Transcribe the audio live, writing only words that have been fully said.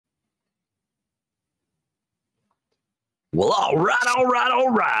Well, all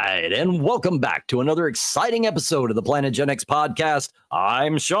right. And welcome back to another exciting episode of the Planet Gen X podcast.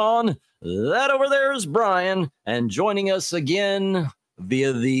 I'm Sean. That over there is Brian. And joining us again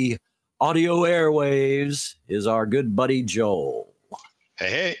via the audio airwaves is our good buddy Joel.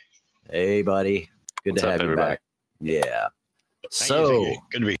 Hey. Hey, buddy. Good to have you back. Yeah. Thank you.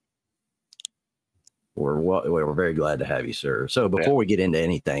 Good to be. We're very glad to have you, sir. So before we get into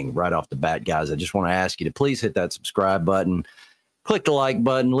anything right off the bat, guys, I just want to ask you to please hit that subscribe button, click the like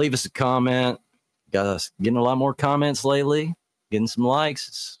button, leave us a comment. Got us getting a lot more comments lately, getting some likes.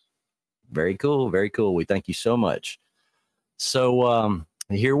 It's very cool. Very cool. We thank you so much. So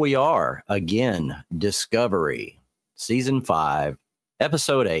here we are again, Discovery, Season 5,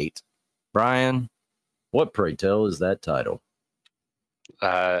 Episode 8. Brian, what, pray tell, is that title?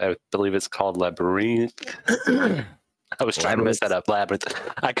 I believe it's called Labyrinth. I was trying to mess that up. Labyrinth.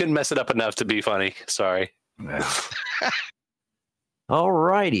 I couldn't mess it up enough to be funny. Sorry. All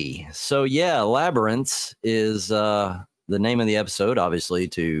righty. So yeah, Labyrinth is the name of the episode, obviously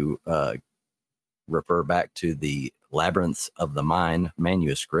to refer back to the Labyrinth of the Mind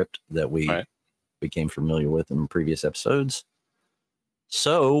manuscript that we became familiar with in previous episodes.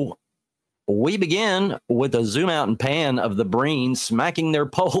 So we begin with a zoom out and pan of the Breen smacking their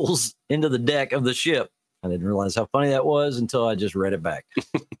poles into the deck of the ship. I didn't realize how funny that was until I just read it back.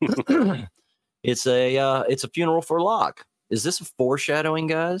 It's a funeral for Locke. Is this a foreshadowing,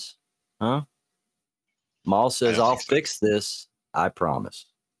 guys? Huh? Maul says, I'll fix this. I promise.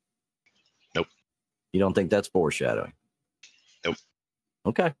 Nope. You don't think that's foreshadowing? Nope.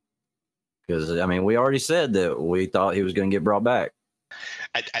 Okay. Because, I mean, we already said that we thought he was going to get brought back.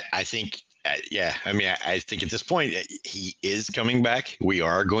 I think, I mean, I think at this point he is coming back. We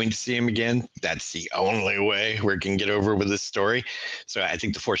are going to see him again. That's the only way we can get over with this story. So I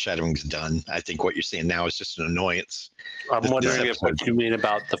think the foreshadowing's done. I think what you're seeing now is just an annoyance. I'm wondering if what you mean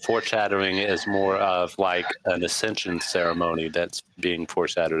about the foreshadowing is more of like an ascension ceremony that's being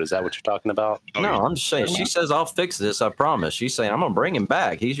foreshadowed. Is that what you're talking about? No, I'm just saying. She says, I'll fix this. I promise. She's saying, I'm going to bring him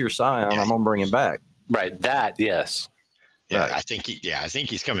back. He's your scion. I'm going to bring him back. Right. That, yes. Yeah, right. I think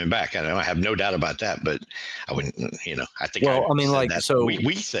he's coming back. I have no doubt about that, but I wouldn't, I think. Well, I mean, like, that. So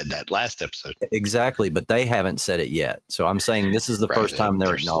we said that last episode. Exactly, but they haven't said it yet. So I'm saying this is the first time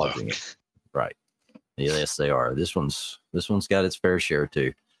they're acknowledging it. Right. Yes, they are. This one's got its fair share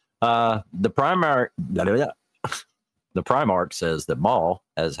too. The Primarch says that Maul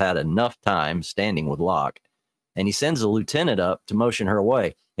has had enough time standing with Locke, and he sends a lieutenant up to motion her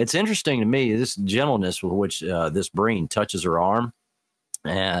away. It's interesting to me, this gentleness with which this Breen touches her arm.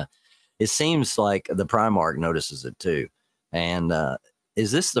 It seems like the Primarch notices it too. And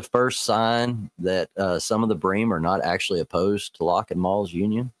is this the first sign that some of the Breen are not actually opposed to Locke and Maul's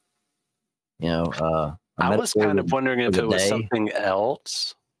union? I was kind of wondering if it was something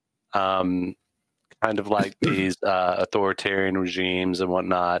else. Kind of like these authoritarian regimes and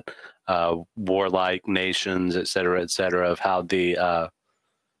whatnot, warlike nations, et cetera, of how the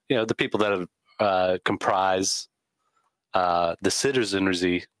the people that have comprise the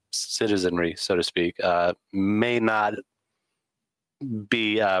citizenry, so to speak, may not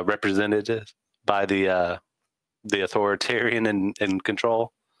be represented by the authoritarian in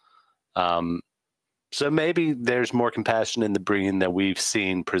control. So maybe there's more compassion in the Breen than we've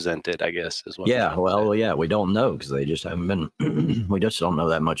seen presented, I guess, is what. Yeah, we don't know because they just haven't been. We just don't know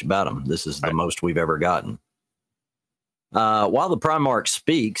that much about them. This is the most we've ever gotten. While the Primarch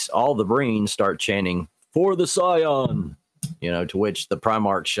speaks, all the Breen start chanting, "For the Scion!" To which the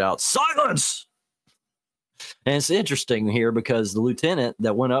Primarch shouts, "Silence!" And it's interesting here because the lieutenant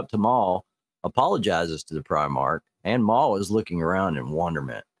that went up to Maul apologizes to the Primarch, and Maul is looking around in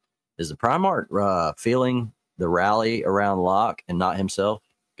wonderment. Is the Primarch feeling the rally around Locke and not himself,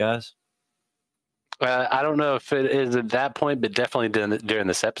 guys? I don't know if it is at that point, but definitely during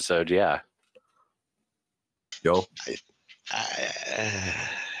this episode, yeah. Joel?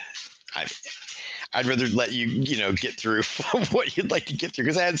 I'd rather let you, get through what you'd like to get through,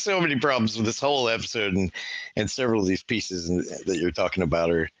 because I had so many problems with this whole episode and several of these pieces that you're talking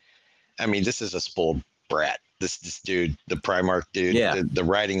about this is a spoiled brat. This dude, the Primarch dude, the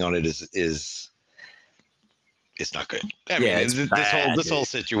writing on it is not good. This whole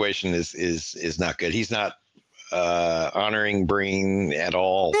situation is not good. He's not honoring Breen at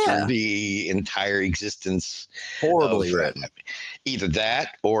all through the entire existence. Horribly written. Either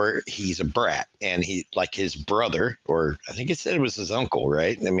that or he's a brat, and he, like his brother, or I think it said it was his uncle,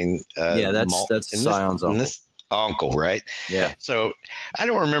 right? I mean, that's Sion's uncle. Uncle, right? Yeah. So I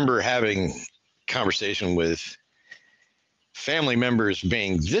don't remember having conversation with family members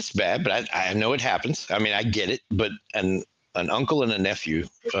being this bad, but I know it happens. I mean, I get it, but an uncle and a nephew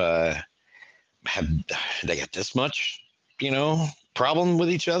have they got this much, problem with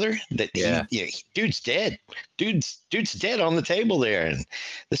each other that dude's dead. Dude's dead on the table there, and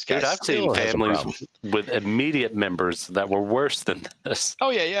this guy. I've seen families with immediate members that were worse than this. Oh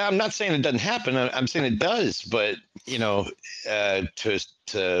yeah. I'm not saying it doesn't happen. I'm saying it does, but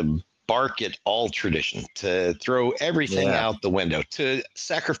to bark at all tradition, to throw everything out the window, to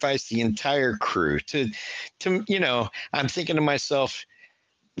sacrifice the entire crew, to I'm thinking to myself,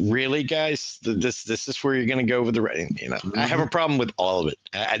 really, guys, this is where you're going to go with the Mm-hmm. I have a problem with all of it.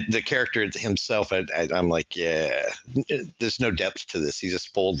 The character himself, I'm like, yeah, there's no depth to this. He's a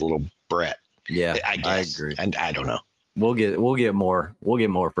spoiled little brat. Yeah, I guess. I agree. And I don't know. We'll get more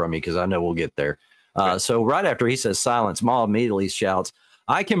from you, because I know we'll get there. So right after he says silence, Maul immediately shouts,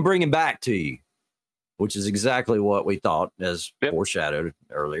 "I can bring him back to you," which is exactly what we thought, as foreshadowed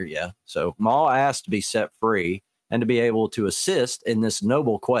earlier. Yeah. So Maul asked to be set free and to be able to assist in this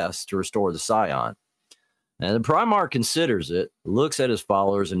noble quest to restore the Scion. And the Primarch considers it, looks at his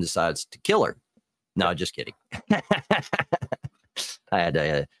followers, and decides to kill her. No, just kidding. I had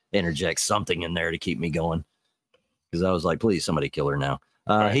to interject something in there to keep me going, because I was like, please, somebody kill her now.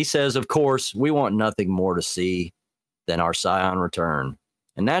 Right. He says, of course, we want nothing more to see than our Scion return.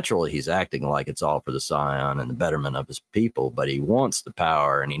 And naturally, he's acting like it's all for the Scion and the betterment of his people, but he wants the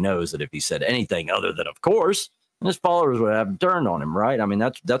power, and he knows that if he said anything other than of course, his followers would have turned on him, right? I mean,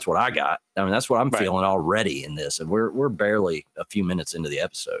 that's what I got. I mean, that's what I'm feeling already in this, and we're barely a few minutes into the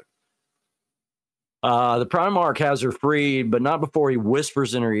episode. The Primarch has her freed, but not before he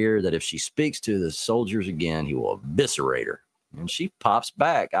whispers in her ear that if she speaks to the soldiers again, he will eviscerate her. And she pops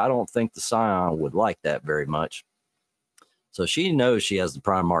back. I don't think the Scion would like that very much. So she knows she has the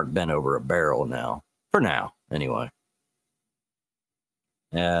Primarch bent over a barrel now. For now, anyway.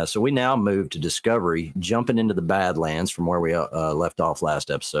 So we now move to Discovery, jumping into the Badlands from where we left off last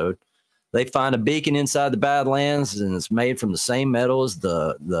episode. They find a beacon inside the Badlands, and it's made from the same metal as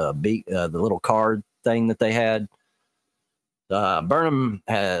the little card thing that they had. Burnham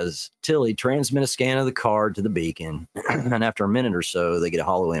has Tilly transmit a scan of the card to the beacon, and after a minute or so, they get a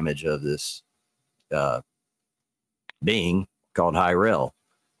hollow image of this being called Hyrel.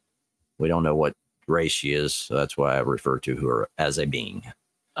 We don't know what race she is, so that's why I refer to her as a being.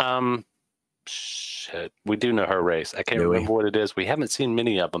 Shit. We do know her race. I can't remember what it is. We haven't seen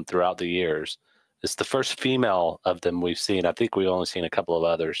many of them throughout the years. It's the first female of them we've seen. I think we've only seen a couple of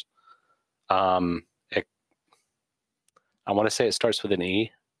others. I want to say it starts with an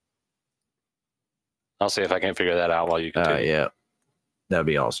E. I'll see if I can figure that out while you continue. Yeah, that'd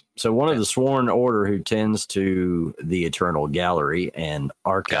be awesome. So one of the Sworn Order who tends to the Eternal Gallery and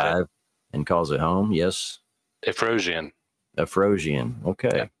Archive and calls it home. Yes. Ephrosion.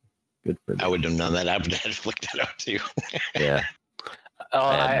 Okay. Yeah. Good for them. I wouldn't have known that. I would have looked that up too. Yeah.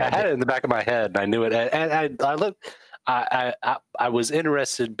 I had it in the back of my head, and I knew it. And I looked. I was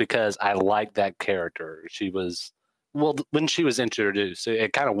interested because I liked that character. She was when she was introduced,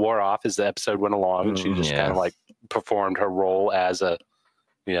 it kind of wore off as the episode went along, and she just kind of like performed her role as a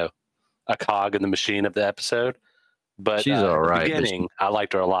cog in the machine of the episode. But she's all right. At the beginning, I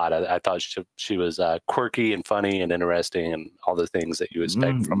liked her a lot. I thought she was quirky and funny and interesting and all the things that you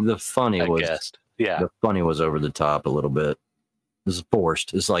expect from the funny guest. Yeah, the funny was over the top a little bit. This is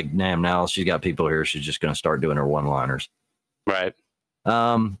forced. It's like, damn, now she's got people here. She's just going to start doing her one-liners. Right.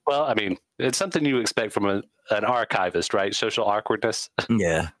 Well, I mean, it's something you expect from an archivist, right? Social awkwardness.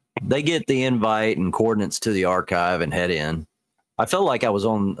 Yeah. They get the invite and coordinates to the archive and head in. I felt like I was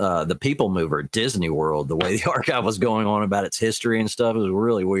on the People Mover at Disney World, the way the archive was going on about its history and stuff. It was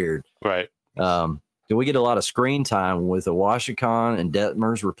really weird. Right. We get a lot of screen time with the Washington and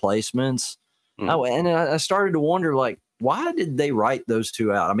Detmer's replacements. And I started to wonder, like, why did they write those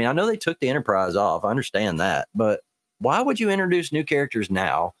two out? I mean, I know they took the Enterprise off. I understand that. But why would you introduce new characters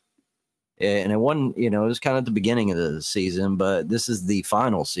now? And it wasn't, it was kind of the beginning of the season, but this is the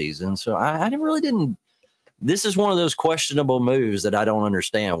final season. So I didn't. This is one of those questionable moves that I don't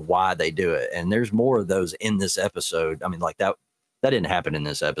understand why they do it. And there's more of those in this episode. I mean, like that didn't happen in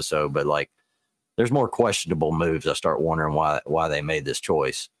this episode, but like there's more questionable moves. I start wondering why they made this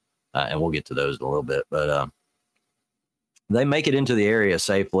choice. And we'll get to those in a little bit. But they make it into the area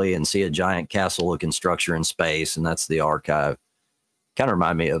safely and see a giant castle-looking structure in space, and that's the archive. Kind of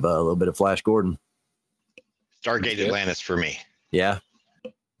remind me of a little bit of Flash Gordon. Stargate Atlantis for me. Yeah,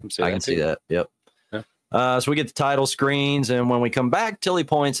 I can see that. Yep. Yeah. So we get the title screens, and when we come back, Tilly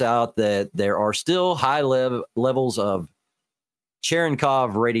points out that there are still high levels of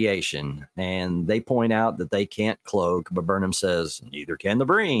Cherenkov radiation, and they point out that they can't cloak, but Burnham says, neither can the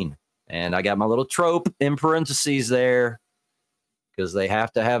Breen. And I got my little trope in parentheses there because they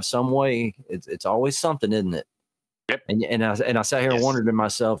have to have some way. It's always something, isn't it? Yep. And I sat here and wondered to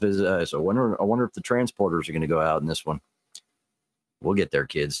myself, so I wonder if the transporters are going to go out in this one. We'll get there,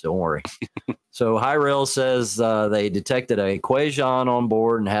 kids. Don't worry. So Hyrel says they detected a Quajon on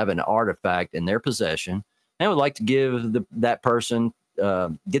board and have an artifact in their possession, and would like to give get that person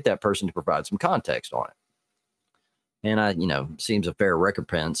to provide some context on it. And seems a fair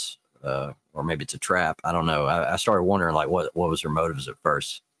recompense, or maybe it's a trap. I don't know. I started wondering like what was her motives at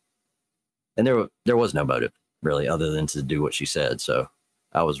first, and there was no motive really other than to do what she said. So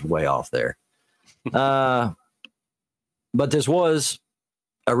I was way off there. But this was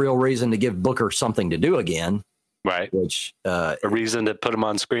a real reason to give Booker something to do again. Right. Which a reason to put him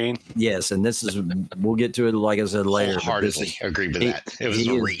on screen. Yes. And this is, we'll get to it, like I said, later. Wholeheartedly agree with that. It was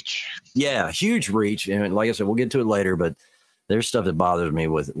a reach. Yeah. Huge reach. And like I said, we'll get to it later, but there's stuff that bothers me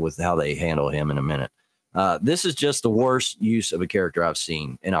with how they handle him in a minute. This is just the worst use of a character I've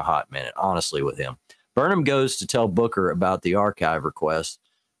seen in a hot minute, honestly, with him. Burnham goes to tell Booker about the archive request,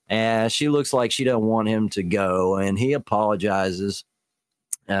 and she looks like she doesn't want him to go, and he apologizes.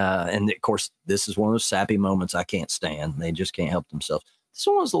 And of course, this is one of those sappy moments I can't stand. They just can't help themselves. This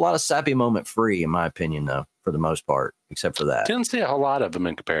one was a lot of sappy moment free, in my opinion, though, for the most part, except for that. Didn't see a whole lot of them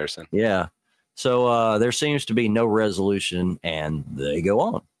in comparison. Yeah. So there seems to be no resolution, and they go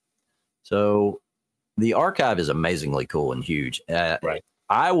on. So the archive is amazingly cool and huge. Right.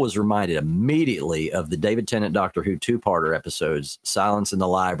 I was reminded immediately of the David Tennant Doctor Who two-parter episodes, Silence in the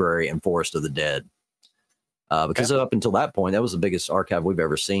Library and Forest of the Dead. Because up until that point, that was the biggest archive we've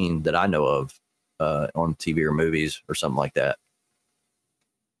ever seen that I know of on TV or movies or something like that.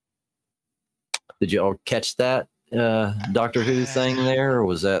 Did you all catch that Doctor Who thing there, or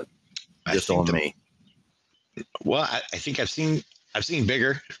was that just on me? Well, I think I've seen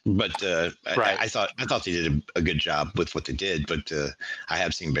bigger, but right. I thought they did a good job with what they did, but I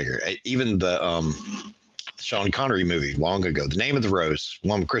have seen bigger. Even the Sean Connery movie long ago, The Name of the Rose,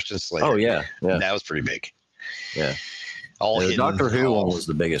 one with Christian Slater. Oh yeah, that was pretty big. Yeah, the Doctor Who one was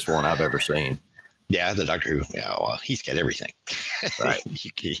the biggest one I've ever seen. Yeah, the Doctor Who. Yeah, well, he's got everything. Right,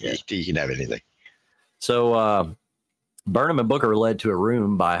 he can have anything. So Burnham and Booker are led to a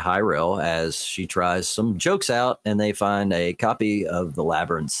room by Hyrel as she tries some jokes out, and they find a copy of the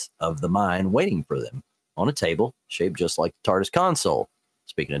Labyrinths of the Mind waiting for them on a table shaped just like the TARDIS console.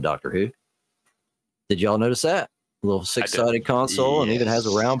 Speaking of Doctor Who, did y'all notice that? A little six-sided console, and even has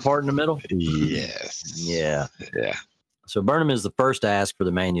a round part in the middle. Yes. Yeah. Yeah. So Burnham is the first to ask for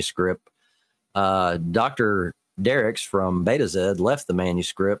the manuscript. Dr. Derricks from Beta Z left the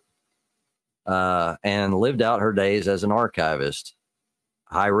manuscript and lived out her days as an archivist.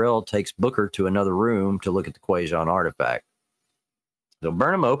 Hyrel takes Booker to another room to look at the Quajon artifact. So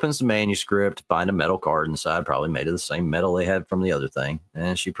Burnham opens the manuscript to find a metal card inside, probably made of the same metal they had from the other thing.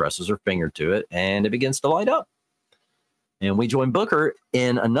 And she presses her finger to it, and it begins to light up. And we join Booker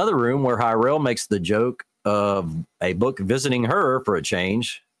in another room where Hyrel makes the joke of a book visiting her for a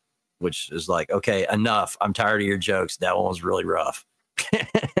change, which is like, okay, enough. I'm tired of your jokes. That one was really rough.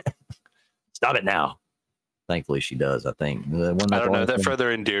 Stop it now. Thankfully, she does, I think. I don't know. That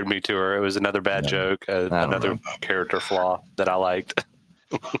further endeared me to her. It was another bad joke, another character flaw that I liked.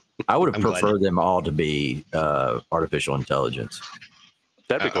 I would have preferred them all to be artificial intelligence.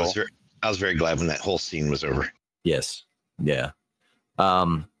 That'd be cool. I was very glad when that whole scene was over. Yes. Yeah.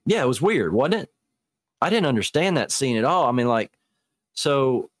 Yeah, it was weird, wasn't it? I didn't understand that scene at all. I mean, like,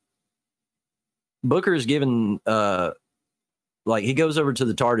 so Booker's given, like, he goes over to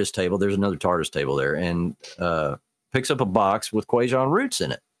the TARDIS table. There's another TARDIS table there, and picks up a box with Quajon roots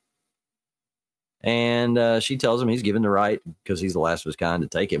in it. And she tells him he's given the right, because he's the last of his kind, to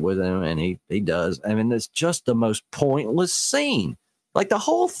take it with him, and he does. I mean, it's just the most pointless scene. Like, the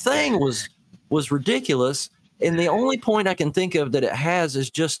whole thing was ridiculous. And the only point I can think of that it has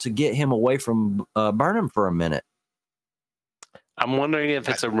is just to get him away from Burnham for a minute. I'm wondering if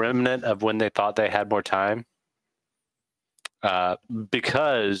it's a remnant of when they thought they had more time.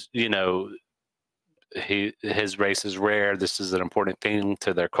 Because, you know, his race is rare. This is an important thing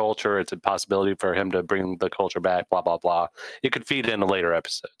to their culture. It's a possibility for him to bring the culture back, blah, blah, blah. It could feed into later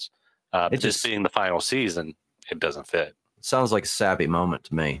episodes. But just being the final season, it doesn't fit. It sounds like a sappy moment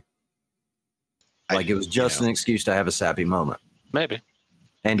to me. Like it was just an excuse to have a sappy moment. Maybe.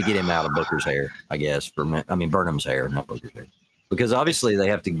 And to get him out of Booker's hair, I guess. Burnham's hair, not Booker's hair. Because obviously they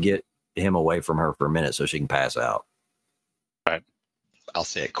have to get him away from her for a minute so she can pass out. Right. I'll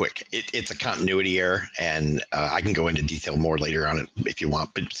say it quick. It's a continuity error, and I can go into detail more later on it if you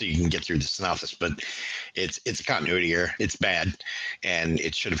want, but so you can get through the synopsis. But it's a continuity error. It's bad, and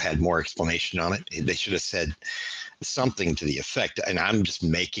it should have had more explanation on it. They should have said something to the effect, and I'm just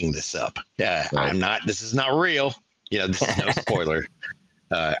making this up. Right. I'm not. This is not real. This is no spoiler.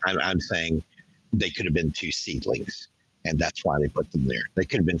 I'm saying they could have been 2 seedlings, and that's why they put them there. They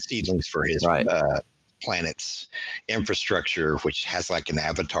could have been seedlings for his planet's infrastructure, which has like an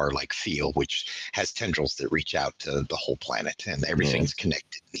avatar-like feel, which has tendrils that reach out to the whole planet, and everything's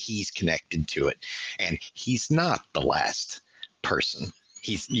connected. He's connected to it, and he's not the last person.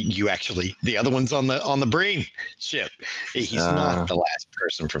 The other one's on the Breen ship. He's not the last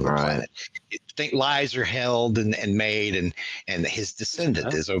person from the planet. Lies are held and made, and his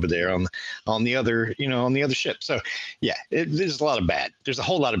descendant is over there on the other on the other ship. So yeah, there's a lot of bad. There's a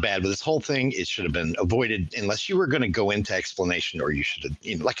whole lot of bad with this whole thing. It should have been avoided unless you were going to go into explanation, or you should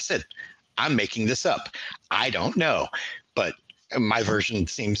have. Like I said, I'm making this up. I don't know, but my version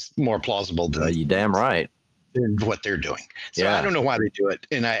seems more plausible than you damn right. What they're doing. So I don't know why they do it,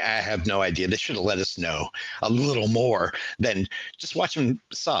 and I have no idea. They should have let us know a little more than just watch him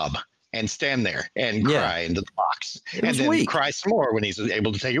sob and stand there and cry into the box, and then cry some more when he's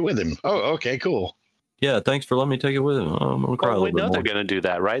able to take it with him. Oh, okay, cool. Yeah, thanks for letting me take it with him. I'm gonna cry a little bit more. We know they're going to do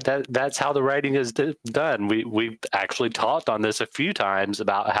that, right? That's how the writing is done. We've actually talked on this a few times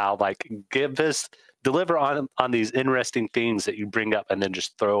about how deliver on these interesting themes that you bring up and then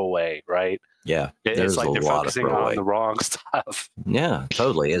just throw away, right? Yeah, it's like they're focusing on the wrong stuff. Yeah,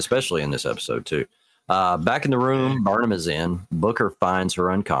 totally, especially in this episode too. Back in the room Burnham is in, Booker finds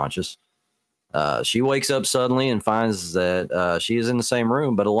her unconscious. She wakes up suddenly and finds that she is in the same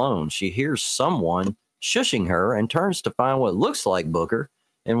room but alone. She hears someone shushing her and turns to find what looks like Booker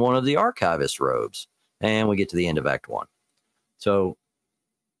in one of the archivist robes. And we get to the end of Act 1. So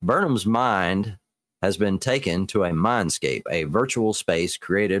Burnham's mind has been taken to a mindscape, a virtual space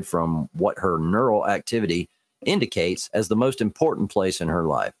created from what her neural activity indicates as the most important place in her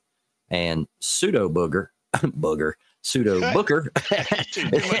life. And pseudo Booker, too much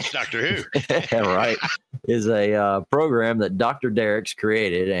Doctor Who. Right, is a program that Dr. Derek's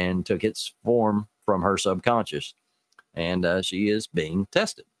created and took its form from her subconscious. And she is being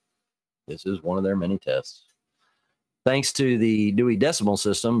tested. This is one of their many tests. Thanks to the Dewey Decimal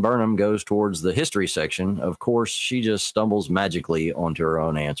System, Burnham goes towards the history section. Of course, she just stumbles magically onto her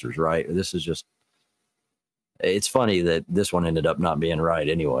own answers, right? It's funny that this one ended up not being right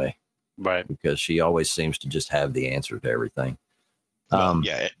anyway. Right. Because she always seems to just have the answer to everything.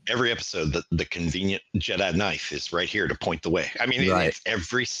 Every episode, the convenient Jedi knife is right here to point the way. I mean, it's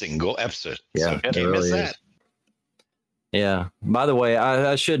every single episode. Yeah, so can't miss that. Yeah. By the way,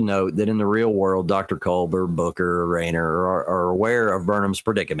 I should note that in the real world, Dr. Culber, Booker, Rayner are aware of Burnham's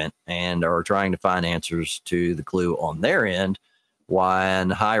predicament and are trying to find answers to the clue on their end. When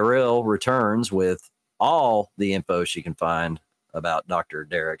Hyrule returns with all the info she can find about Dr.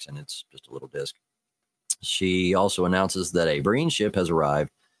 Derek's, and it's just a little disc. She also announces that a Breen ship has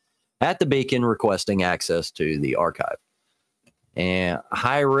arrived at the beacon requesting access to the archive. And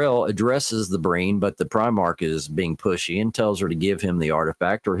Hyrule addresses the Breen, but the Primarch is being pushy and tells her to give him the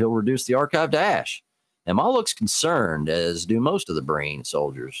artifact or he'll reduce the archive to ash. And Maul looks concerned, as do most of the Breen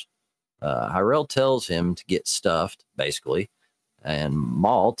soldiers. Hyrule tells him to get stuffed, basically, and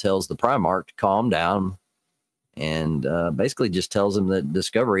Maul tells the Primarch to calm down and basically just tells him that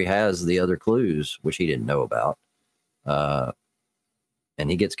Discovery has the other clues, which he didn't know about. And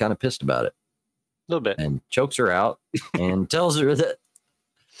he gets kind of pissed about it. A little bit. And chokes her out and tells her that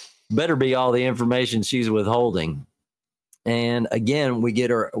better be all the information she's withholding. And again, we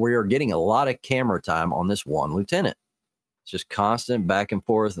are getting a lot of camera time on this one lieutenant. It's just constant back and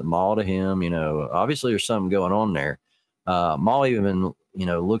forth, Maul to him. Obviously there's something going on there. Maul even,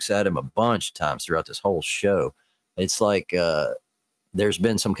 looks at him a bunch of times throughout this whole show. It's like there's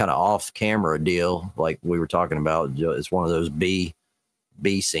been some kind of off-camera deal, like we were talking about. It's one of those B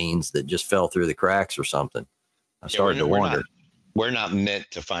scenes that just fell through the cracks or something. I started to wonder. We're not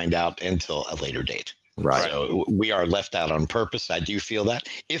meant to find out until a later date. Right. So we are left out on purpose. I do feel that.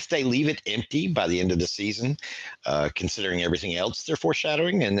 If they leave it empty by the end of the season, considering everything else they're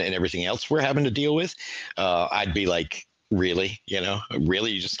foreshadowing and everything else we're having to deal with, I'd be like, really?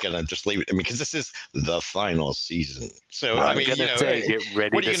 Really? You're just going to just leave it? I mean, because this is the final season. So, I mean, get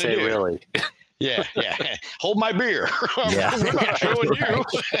ready to say really. Yeah. Hold my beer. I'm not showing you.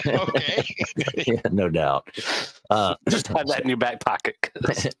 Okay. Yeah, no doubt. Just have that in your back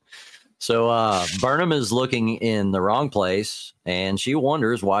pocket. So Burnham is looking in the wrong place, and she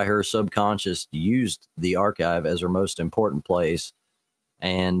wonders why her subconscious used the archive as her most important place.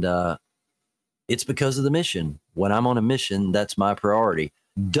 And it's because of the mission. When I'm on a mission, that's my priority.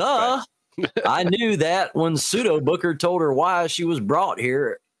 Duh. Right. I knew that when Pseudo Booker told her why she was brought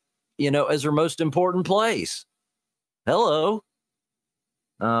here, as her most important place. Hello.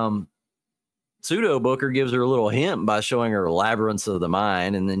 Pseudo Booker gives her a little hint by showing her labyrinths of the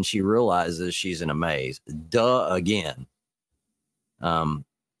mind, and then she realizes she's in a maze. Duh again.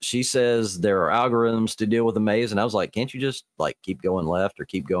 She says there are algorithms to deal with a maze, and I was like, can't you just keep going left or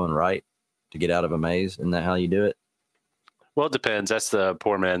keep going right to get out of a maze? Isn't that how you do it? Well, it depends. That's the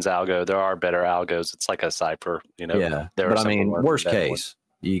poor man's algo. There are better algos. It's like a cipher, Yeah, but I mean, worst case,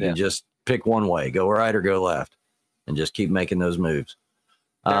 you can just pick one way, go right or go left, and just keep making those moves.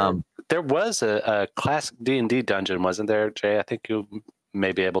 There was a classic D&D dungeon, wasn't there, Jay? I think you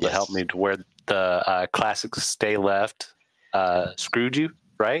may be able to help me to where the classic stay left screwed you,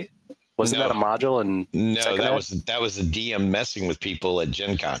 right? Wasn't that a module? And no, that was the DM messing with people at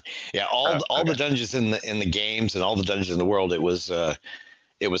Gen Con. Yeah, all the dungeons in the games and all the dungeons in the world, it was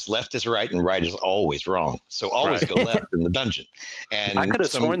left is right and right is always wrong. So always go left in the dungeon. And I could have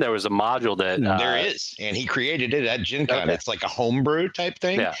sworn there was a module that there is, and he created it at Gen Con. Okay. It's like a homebrew type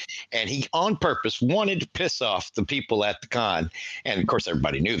thing. Yeah. And he on purpose wanted to piss off the people at the con. And of course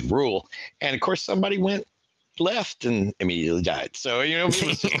everybody knew the rule. And of course somebody went left and immediately died. So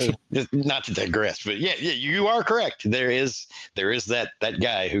not to digress, but yeah, you are correct. There is that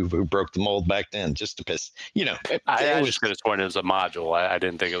guy who broke the mold back then just to piss. I was just sworn it was a module. I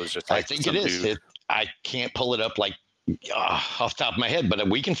didn't think it was just. I think it is. I can't pull it up off the top of my head, but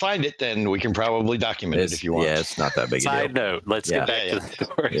we can find it. Then we can probably document it if you want. Yeah, it's not that big a deal. Side note. Let's get back to the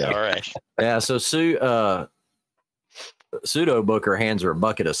story. Yeah. All right. Yeah. So Pseudo Booker hands her a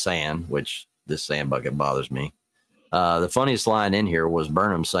bucket of sand, which this sand bucket bothers me. The funniest line in here was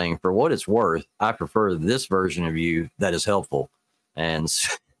Burnham saying, "For what it's worth, I prefer this version of you that is helpful." And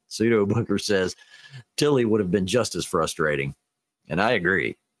Pseudo Booker says, "Tilly would have been just as frustrating." And I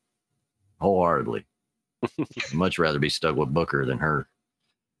agree wholeheartedly. Much rather be stuck with Booker than her.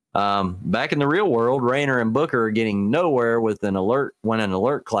 Back in the real world, Rayner and Booker are getting nowhere with an alert when an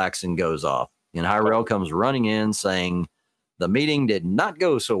alert klaxon goes off. And Hyrule comes running in saying, the meeting did not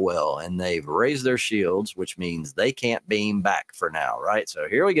go so well, and they've raised their shields, which means they can't beam back for now, right? So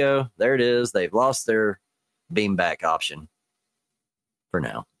here we go. There it is. They've lost their beam back option for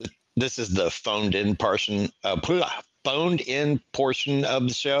now. This is the phoned-in portion of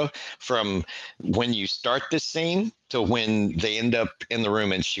the show from when you start this scene to when they end up in the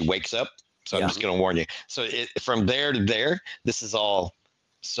room and she wakes up. So I'm just going to warn you. So from there to there, this is all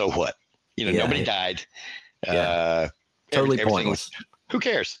so what? Nobody died. Totally pointless. Who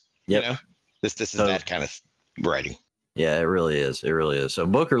cares? Yep. This is that kind of writing. Yeah, it really is. It really is. So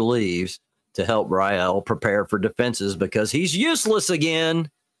Booker leaves to help Rael prepare for defenses because he's useless again.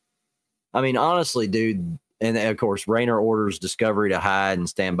 I mean, honestly, dude. And of course, Rayner orders Discovery to hide and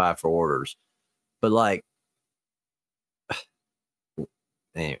stand by for orders. But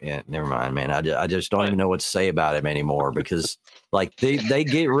yeah, never mind, man. I just don't even know what to say about him anymore because they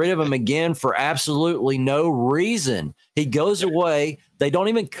get rid of him again for absolutely no reason. He goes away. They don't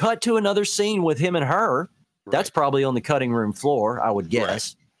even cut to another scene with him and her. Right. That's probably on the cutting room floor, I would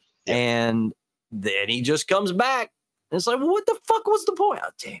guess. Right. Yep. And then he just comes back. And it's like, well, what the fuck was the point? Oh,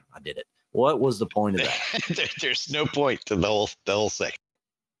 damn, I did it. What was the point of that? There's no point to the whole thing.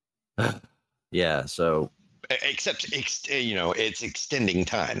 Yeah, so except it's extending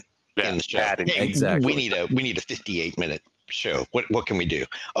time in the show. Hey, exactly. We need a 58-minute show. What can we do?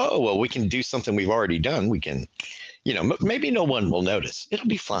 Oh, well, we can do something we've already done. We can, maybe no one will notice. It'll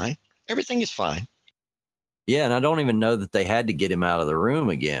be fine. Everything is fine. Yeah, and I don't even know that they had to get him out of the room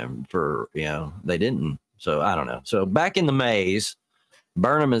again they didn't. So I don't know. So back in the maze,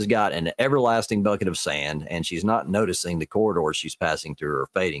 Burnham has got an everlasting bucket of sand, and she's not noticing the corridors she's passing through are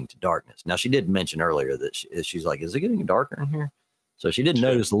fading to darkness. Now, she did mention earlier that she's like, is it getting darker in here? So she did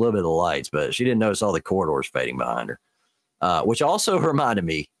notice a little bit of the lights, but she didn't notice all the corridors fading behind her, which also reminded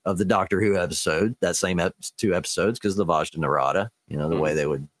me of the Doctor Who episode, that same 2 episodes, because the Vajda Narada, the way they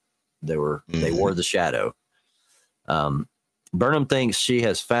wore the shadow. Burnham thinks she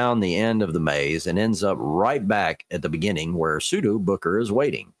has found the end of the maze and ends up right back at the beginning where Pseudo Booker is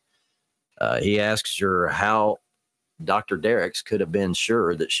waiting. He asks her how Dr. Derricks could have been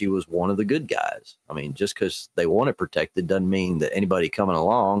sure that she was one of the good guys. I mean, just because they want it protected doesn't mean that anybody coming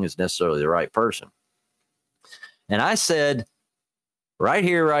along is necessarily the right person. And I said, right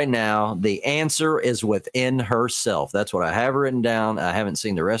here, right now, the answer is within herself. That's what I have written down. I haven't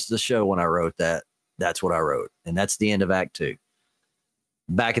seen the rest of the show when I wrote that. That's what I wrote. And that's the end of Act 2.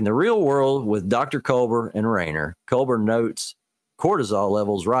 Back in the real world with Dr. Culber and Rayner, Culber notes, cortisol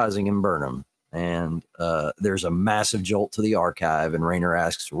levels rising in Burnham. And there's a massive jolt to the archive. And Rayner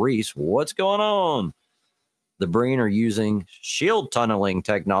asks Reese, what's going on? The Breen are using shield tunneling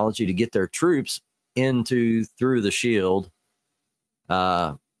technology to get their troops through the shield.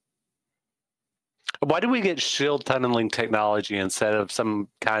 Why do we get shield tunneling technology instead of some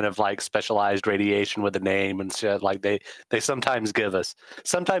kind of like specialized radiation with a name and shit like they sometimes give us?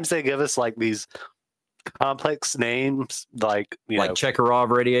 Sometimes they give us like these complex names like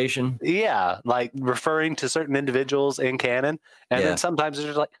Chekhov radiation. Yeah, like referring to certain individuals in canon. And then sometimes it's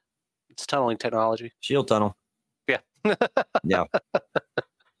just like, it's tunneling technology. Shield tunnel. Yeah. Yeah.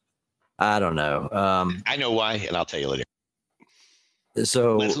 I don't know. I know why, and I'll tell you later.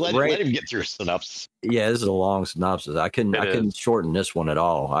 So let him get through a synopsis. Yeah, this is a long synopsis. I couldn't shorten this one at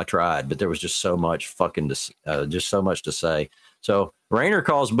all. I tried, but there was just so much just so much to say. So Rayner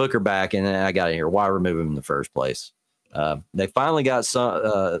calls Booker back, and I got to hear why remove him in the first place. They finally got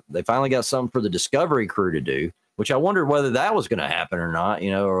something for the Discovery crew to do, which I wondered whether that was going to happen or not.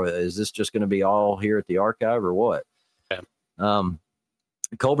 Or is this just going to be all here at the archive or what? Yeah.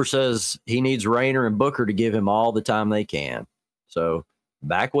 Culber says he needs Rayner and Booker to give him all the time they can. So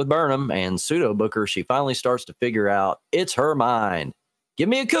back with Burnham and Pseudo Booker, she finally starts to figure out it's her mind. Give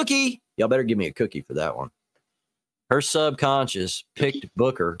me a cookie. Y'all better give me a cookie for that one. Her subconscious picked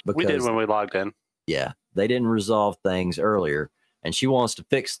Booker because we did when we logged in. Yeah, they didn't resolve things earlier, and she wants to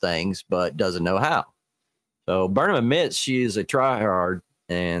fix things but doesn't know how. So Burnham admits she is a tryhard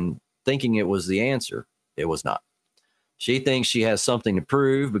and thinking it was the answer. It was not. She thinks she has something to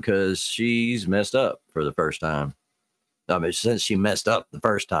prove because she's messed up for the first time. I mean, since she messed up the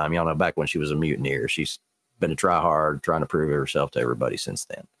first time, y'all know, back when she was a mutineer, she's been a tryhard trying to prove herself to everybody since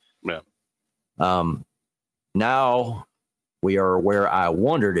then. Yeah. Now we are where I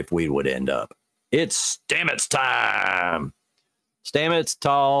wondered if we would end up. It's Stamets time. Stamets,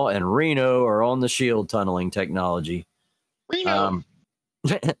 Tall, and Reno are on the shield tunneling technology. Reno.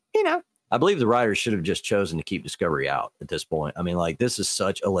 I believe the writers should have just chosen to keep Discovery out at this point. I mean, like, this is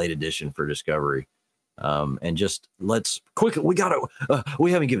such a late edition for Discovery. And just let's quickly, we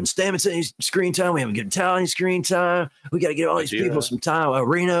haven't given Stamets any screen time. We haven't given Tal any screen time. We got to give all these people some time.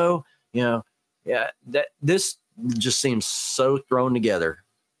 Reno, this just seems so thrown together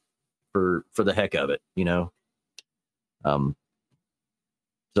for the heck of it,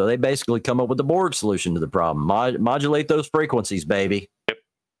 So they basically come up with the Borg solution to the problem. Modulate those frequencies, baby.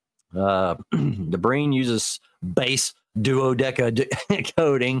 The Breen uses base duodeca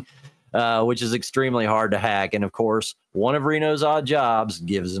coding, which is extremely hard to hack. And of course, one of Reno's odd jobs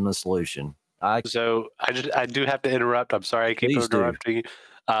gives him a solution. I do have to interrupt. I'm sorry, I keep interrupting you.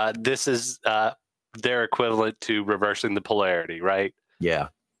 This is their equivalent to reversing the polarity, right? Yeah.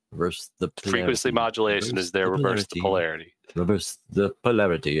 Reverse the frequency modulation is their reverse the polarity. Reverse the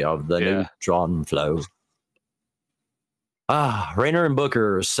polarity of the neutron flow. Rayner and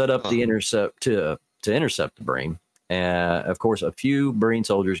Booker set up the intercept to intercept the Breen. Of course, a few Breen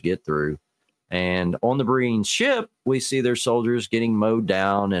soldiers get through. And on the Breen ship, we see their soldiers getting mowed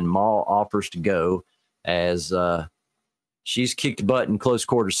down, and Maul offers to go as she's kicked butt in close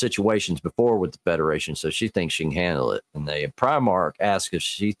quarter situations before with the Federation, so she thinks she can handle it. And the Primarch asks if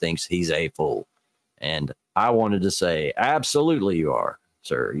she thinks he's a fool. And I wanted to say, absolutely you are,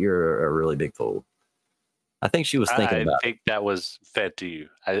 sir. You're a really big fool. I think she was thinking about it. I think that was fed to you.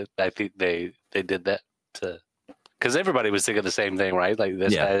 I think they did that because everybody was thinking the same thing, right? Like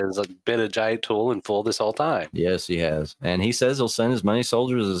this guy has been a giant tool and fool this whole time. Yes, he has. And he says he'll send as many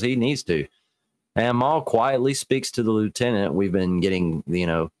soldiers as he needs to. And Maul quietly speaks to the lieutenant. We've been getting,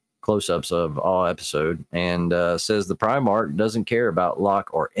 close-ups of all episode, and says the Primarch doesn't care about Locke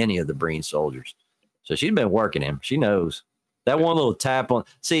or any of the Breen soldiers. So she's been working him. She knows. That one little tap on...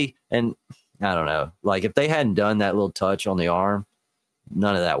 See, and I don't know. Like, if they hadn't done that little touch on the arm,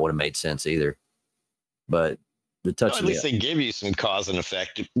 none of that would have made sense either. But the touch... At least they give you some cause and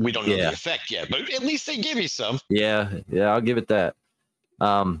effect. We don't know the effect yet, but at least they give you some. Yeah, I'll give it that.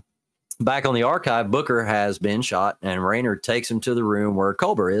 Back on the archive, Booker has been shot, and Rayner takes him to the room where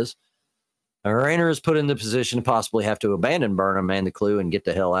Culber is. Rayner is put in the position to possibly have to abandon Burnham and the crew and get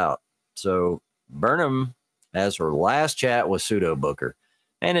the hell out. So Burnham has her last chat with Pseudo Booker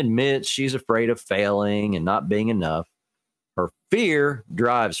and admits she's afraid of failing and not being enough. Her fear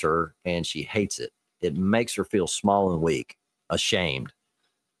drives her, and she hates it. It makes her feel small and weak, ashamed.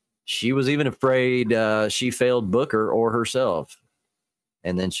 She was even afraid she failed Booker or herself.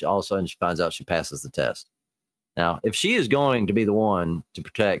 And then all of a sudden she finds out she passes the test. Now, if she is going to be the one to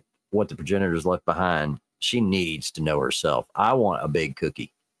protect what the progenitors left behind, she needs to know herself. I want a big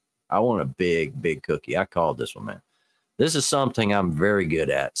cookie. I want a big, big cookie. I called this one, man. This is something I'm very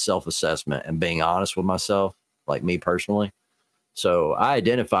good at, self-assessment and being honest with myself, like me personally. So I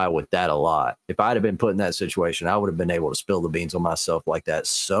identify with that a lot. If I'd have been put in that situation, I would have been able to spill the beans on myself like that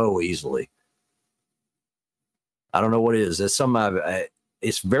so easily. I don't know what it is. It's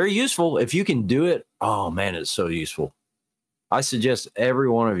it's very useful. If you can do it, oh man, it's so useful. I suggest every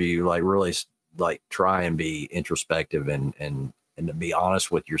one of you like really like try and be introspective and to be honest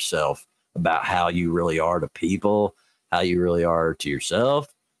with yourself about how you really are to people, how you really are to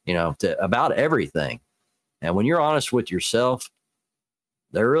yourself, you know, about everything. And when you're honest with yourself,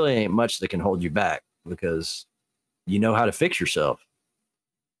 there really ain't much that can hold you back because you know how to fix yourself.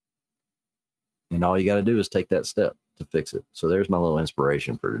 And all you got to do is take that step to fix it. So there's my little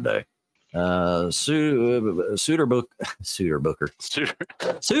inspiration for today. Suitor Booker.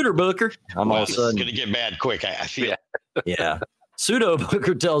 I'm all of a sudden going to get bad quick. I feel. Yeah. Pseudo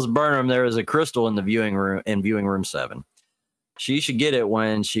Booker tells Burnham there is a crystal in the viewing room 7. She should get it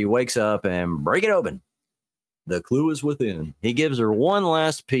when she wakes up and break it open. The clue is within. He gives her one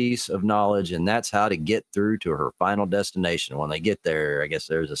last piece of knowledge, and that's how to get through to her final destination. When they get there, I guess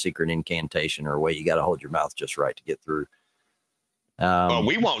there's a secret incantation or a way you got to hold your mouth just right to get through. Well,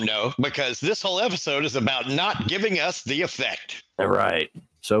 we won't know because this whole episode is about not giving us the effect. Right.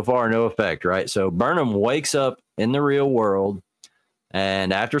 So far, no effect, right? So Burnham wakes up in the real world,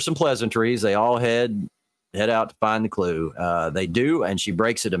 and after some pleasantries, they all head out to find the clue. They do, and she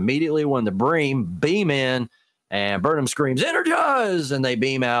breaks it immediately when the beam in. And Burnham screams, "Energize!" And they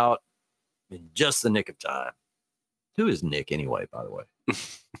beam out in just the nick of time. Who is Nick anyway, by the way?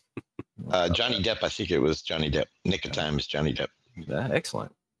 Johnny Depp. I think it was Johnny Depp. Nick of time is Johnny Depp.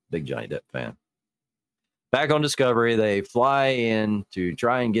 Excellent. Big Johnny Depp fan. Back on Discovery, they fly in to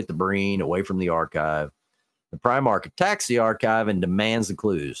try and get the Breen away from the archive. The Primarch attacks the archive and demands the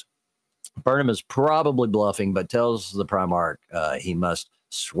clues. Burnham is probably bluffing, but tells the Primarch he must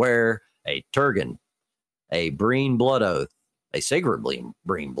swear a Turgan, a Breen blood oath, a sacred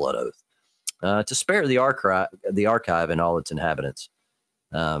Breen blood oath, to spare the archive and all its inhabitants.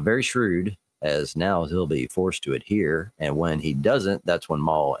 Very shrewd, as now he'll be forced to adhere, and when he doesn't, that's when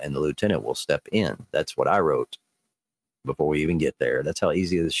Maul and the lieutenant will step in. That's what I wrote before we even get there. That's how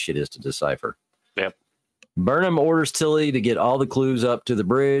easy this shit is to decipher. Yep. Burnham orders Tilly to get all the clues up to the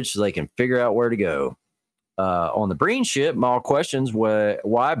bridge so they can figure out where to go. On the Breen ship, Maul questions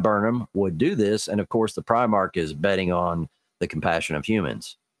why Burnham would do this, and of course the Primarch is betting on the compassion of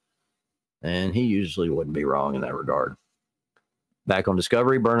humans. And he usually wouldn't be wrong in that regard. Back on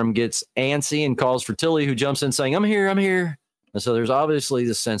Discovery, Burnham gets antsy and calls for Tilly, who jumps in saying, I'm here. And so there's obviously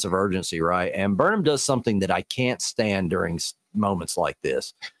this sense of urgency, right? And Burnham does something that I can't stand during moments like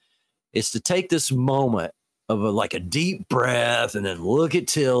this. It's to take this moment of like a deep breath and then look at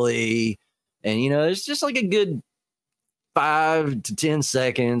Tilly. And, you know, it's just like a good 5 to 10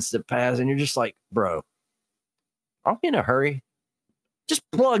 seconds that pass. And you're just like, bro, are we in a hurry? Just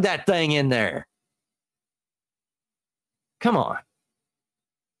plug that thing in there. Come on.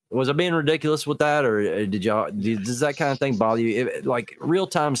 Was I being ridiculous with that? Or does that kind of thing bother you? Like real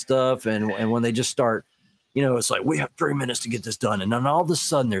time stuff. And when they just start, you know, it's like, we have 3 minutes to get this done. And then all of a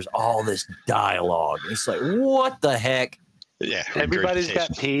sudden there's all this dialogue. It's like, what the heck? Yeah, everybody's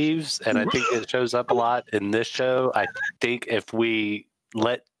got peeves, and I think it shows up a lot in this show. I think if we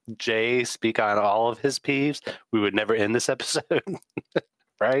let Jay speak on all of his peeves, we would never end this episode.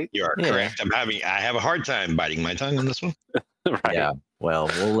 Right? You are correct. I have a hard time biting my tongue on this one. Right. Yeah. Well,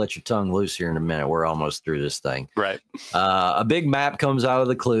 we'll let your tongue loose here in a minute. We're almost through this thing. Right. A big map comes out of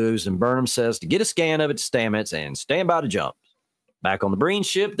the clues, and Burnham says to get a scan of it to Stamets and stand by to jump. Back on the Breen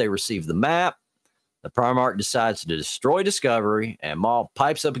ship, they receive the map. The Primarch decides to destroy Discovery, and Maul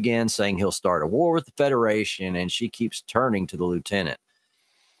pipes up again, saying he'll start a war with the Federation, and she keeps turning to the lieutenant.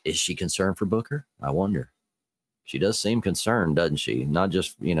 Is she concerned for Booker? I wonder. She does seem concerned, doesn't she? Not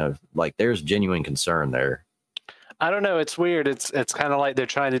just, you know, like there's genuine concern there. I don't know. It's weird. It's kind of like they're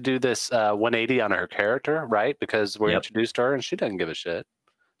trying to do this 180 on her character, right? Because we're introduced to her, and she doesn't give a shit.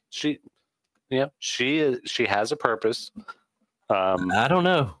 She has a purpose. I don't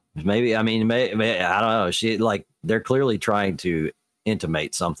know. Maybe I don't know. She they're clearly trying to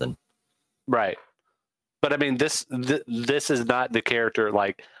intimate something, right? But I mean, this is not the character.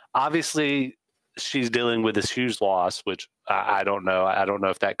 Like, obviously, she's dealing with this huge loss, which I don't know. I don't know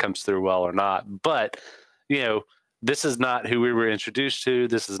if that comes through well or not. But you know, this is not who we were introduced to.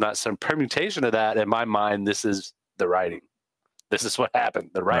 This is not some permutation of that. In my mind, this is the writing. This is what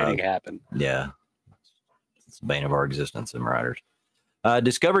happened. The writing happened. Yeah, it's the bane of our existence in writers.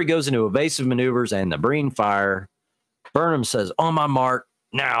 Discovery goes into evasive maneuvers and the Breen fire. Burnham says, on my mark,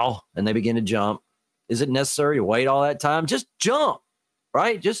 now. And they begin to jump. Is it necessary to wait all that time? Just jump,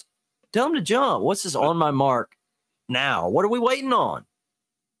 right? Just tell them to jump. What's this on my mark now? What are we waiting on?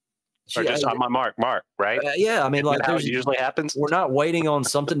 Or just on my mark, right? Yeah, I mean, like how it usually happens. We're not waiting on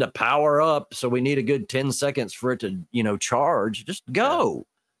something to power up, so we need a good 10 seconds for it to, charge. Just go.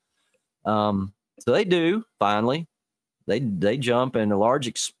 So they do finally. They jump, and a large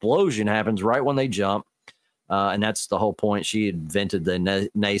explosion happens right when they jump, and that's the whole point. She invented the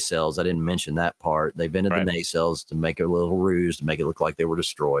nacelles. I didn't mention that part. They invented the nacelles to make a little ruse to make it look like they were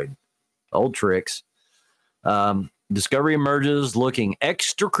destroyed. Old tricks. Discovery emerges looking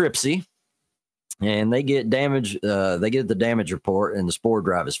extra cripsy, and they get damage. They get the damage report, and the spore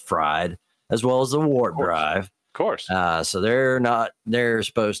drive is fried, as well as the warp drive. Of course. So they're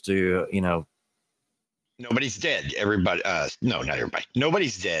supposed to, Nobody's dead. Everybody. No, not everybody.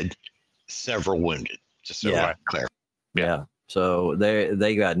 Nobody's dead. Several wounded. Just so we're clear. Yeah. So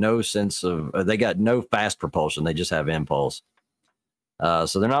they got no sense of. They got no fast propulsion. They just have impulse.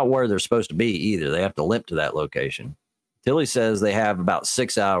 So they're not where they're supposed to be either. They have to limp to that location. Tilly says they have about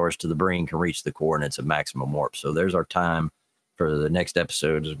 6 hours to the Breen can reach the coordinates of maximum warp. So there's our time for the next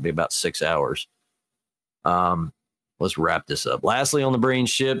episode. It'll be about 6 hours. Let's wrap this up. Lastly, on the Breen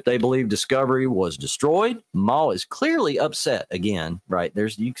ship, they believe Discovery was destroyed. Maul is clearly upset again, right?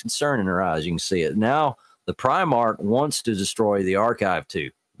 There's concern in her eyes. You can see it. Now, the Primarch wants to destroy the Archive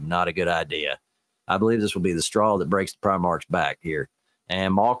too. Not a good idea. I believe this will be the straw that breaks the Primarch's back here.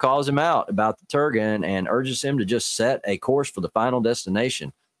 And Maul calls him out about the Turgan and urges him to just set a course for the final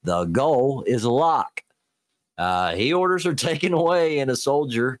destination. The goal is Locke. He orders her taken away, and a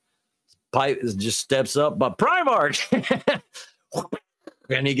soldier just steps up, but Primarch,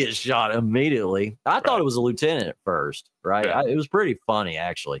 and he gets shot immediately. I thought it was a lieutenant at first, right? Yeah. It was pretty funny,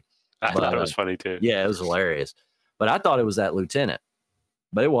 actually. I thought it was funny too. Yeah, it was hilarious. But I thought it was that lieutenant,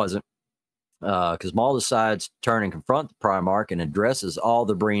 but it wasn't. Because Maul decides to turn and confront the Primarch and addresses all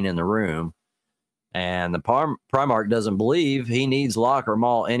the Breen in the room. And the Primarch doesn't believe he needs Locke or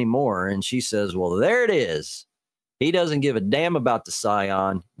Maul anymore. And she says, well, there it is. He doesn't give a damn about the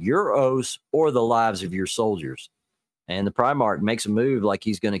Scion, your oaths, or the lives of your soldiers. And the Primarch makes a move like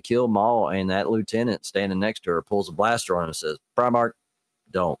he's going to kill Maul. And that lieutenant standing next to her pulls a blaster on him and says, Primarch,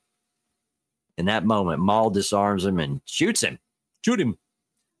 don't. In that moment, Maul disarms him and shoots him. Shoot him.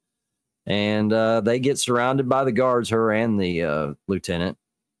 And they get surrounded by the guards, her and the lieutenant.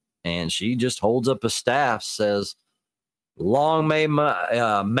 And she just holds up a staff, says, long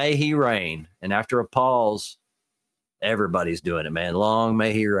may he reign. And after a pause, everybody's doing it, man. Long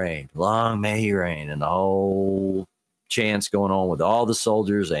may he reign. Long may he reign. And the whole chants going on with all the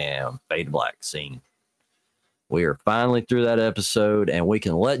soldiers and fade to black scene. We are finally through that episode, and we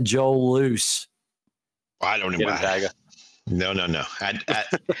can let Joel loose. I don't know. No.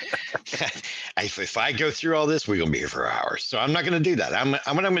 If I go through all this, we're going to be here for hours. So I'm not going to do that. What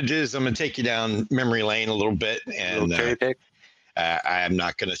I'm going to do is I'm going to take you down memory lane a little bit. And cherry pick. I am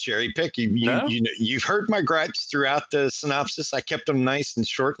not going to cherry pick. You've heard my gripes throughout the synopsis. I kept them nice and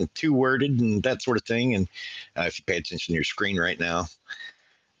short and two-worded and that sort of thing. And if you pay attention to your screen right now,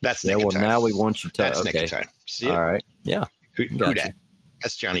 that's Nick of Time. Now we want you to. That's Nick of Time. See it? All right. Yeah. Who dat?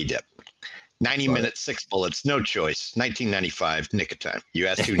 That's Johnny Depp. 90 minutes, 6 bullets, no choice. 1995, Nick of Time. You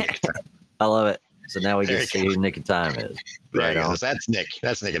asked who Nick of Time. I love it. So now we get to see who Nick of Time is. Right on. That's Nick.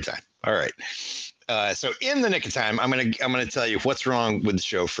 That's Nick of Time. All right. So in the Nick of Time, I'm gonna tell you what's wrong with the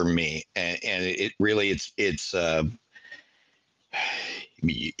show for me, and it really it's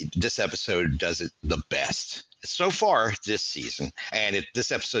this episode does it the best so far this season, and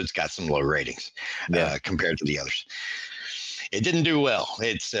this episode's got some low ratings compared to the others. It didn't do well.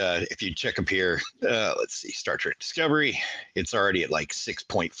 It's if you check up here, let's see, Star Trek Discovery, it's already at like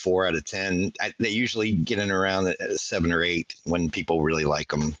 6.4 out of 10. They usually get in around a 7 or 8 when people really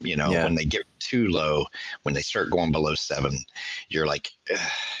like them. When they get too low, when they start going below 7, you're like,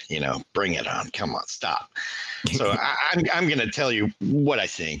 bring it on. Come on, stop. So I'm going to tell you what I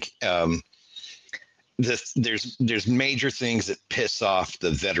think. There's major things that piss off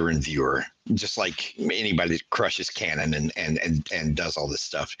the veteran viewer, just like anybody that crushes canon and does all this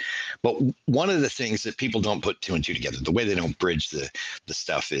stuff. But one of the things that people don't put 2 and 2 together, the way they don't bridge the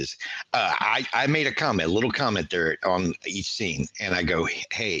stuff is, I made a little comment there on each scene, and I go,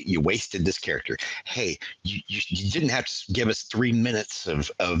 hey, you wasted this character. Hey, you didn't have to give us 3 minutes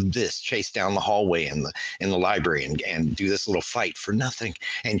of this chase down the hallway in the library and do this little fight for nothing,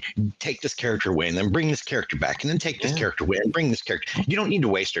 and take this character away and then bring this character back and then take this character away and bring this character. You don't need to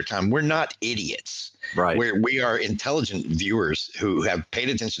waste our time. We're not idiots. Right. We are intelligent viewers who have paid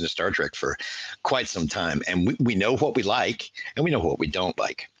attention to Star Trek for quite some time, and we know what we like and we know what we don't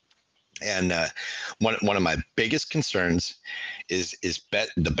like. And one of my biggest concerns is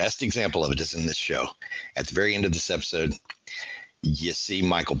the best example of it is in this show. At the very end of this episode, you see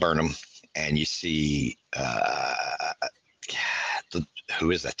Michael Burnham, and you see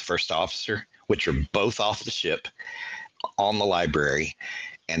who is that? The first officer, which are both off the ship on the library,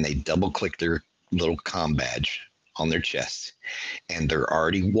 and they double click their little comm badge on their chest, and they're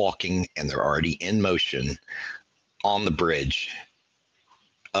already walking and they're already in motion on the bridge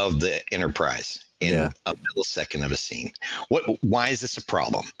of the Enterprise in a millisecond of a scene. Why is this a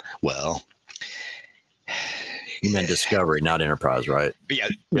problem? Well, you meant Discovery, not Enterprise, right? Yeah,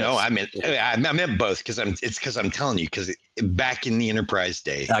 no, I meant both, because I'm telling you, because back in the Enterprise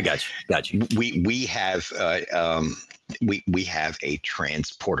day, I got you. We have we have a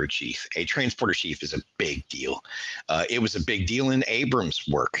transporter chief. A transporter chief is a big deal. It was a big deal in Abrams'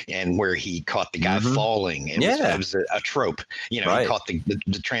 work, and where he caught the guy falling. It was a trope. You know, he caught the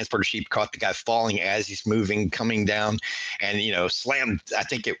transporter chief caught the guy falling as he's moving, coming down, and slammed. I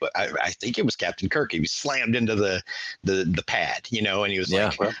think it was Captain Kirk. He was slammed into the pad. And he was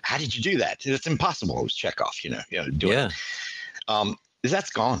like, "How did you do that? It's impossible." It was Chekhov. Doing it.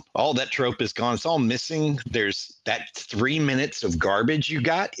 That's gone. All that trope is gone. It's all missing. There's that 3 minutes of garbage you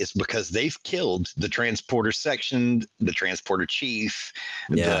got is because they've killed the transporter section, the transporter chief.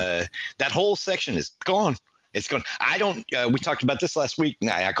 That whole section is gone. It's gone. We talked about this last week.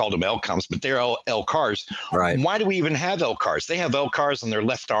 I called them LCOMs, but they're all LCARs. Right. Why do we even have LCARs? They have LCARs on their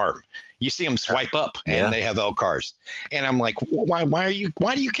left arm. You see them swipe up and they have LCARs. And I'm like, why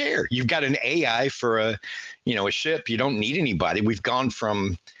do you care? You've got an AI for a ship. You don't need anybody. We've gone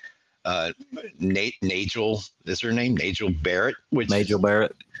from Nagel, is her name? Nagel Barrett? Majel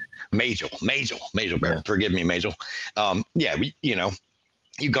Barrett. Majel Barrett. Yeah. Forgive me, Majel.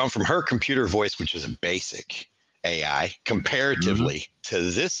 You've gone from her computer voice, which is a basic AI, comparatively to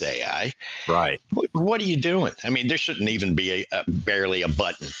this AI. Right. What are you doing? I mean, there shouldn't even be barely a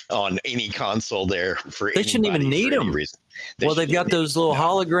button on any console there for They shouldn't even need them. They've got those little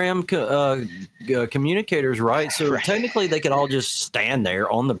hologram communicators, right? So technically they could all just stand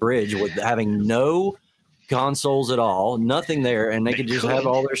there on the bridge with having no consoles at all, nothing there, and they could just have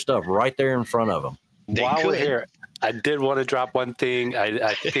all their stuff right there in front of them. While we're here, I did want to drop one thing.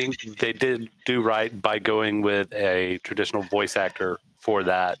 I think they did do right by going with a traditional voice actor for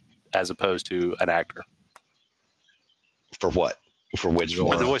that, as opposed to an actor. For what? For which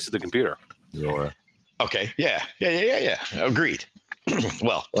one? For the voice of the computer. Zora. Okay. Yeah. Agreed.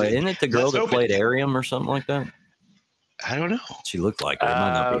 Well, isn't it the girl that played Ariam or something like that? I don't know. She looked like her. It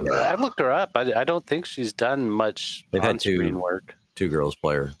might not be her. I looked her up. I don't think she's done much on-screen work. Two girls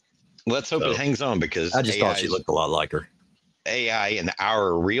play her. Let's hope it hangs on, because I just thought she looked a lot like her. AI in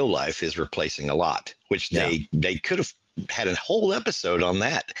our real life is replacing a lot, which they could have had a whole episode on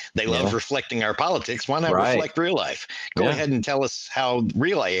that. They love reflecting our politics. Why not reflect real life? Go ahead and tell us how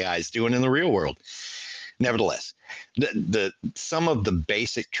real AI is doing in the real world. Nevertheless, some of the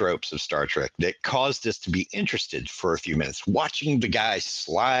basic tropes of Star Trek that caused us to be interested for a few minutes, watching the guy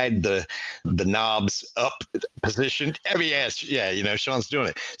slide the knobs up position. I mean, Sean's doing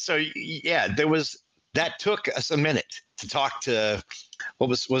it. So that took us a minute to talk to. What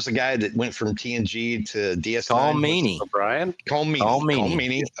was the guy that went from TNG to DS9? Colm Meaney. O'Brien. Colm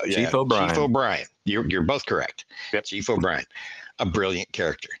Meaney. Chief O'Brien. Chief O'Brien. You're both correct. Yep. Chief O'Brien, a brilliant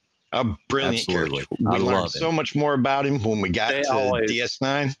character. Absolutely. Character. We learned so much more about him when we got to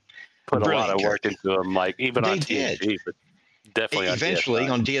DS9. Put a lot of work into him, like even on TNG, but definitely eventually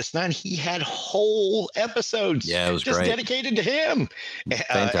on DS9, he had whole episodes it was just great. Dedicated to him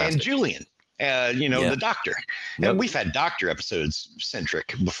and Julian. The Doctor. And we've had Doctor episodes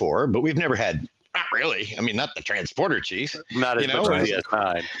centric before, but we've never had. Not really. I mean, not the transporter chief. Not as much as DS9.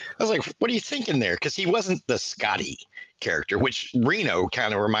 I was like, what are you thinking there? Because he wasn't the Scotty character, which Reno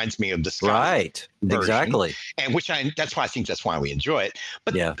kind of reminds me of the Scotty. Right. Version, exactly. And that's why we enjoy it.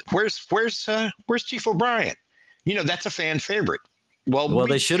 But where's Chief O'Brien? That's a fan favorite. Well,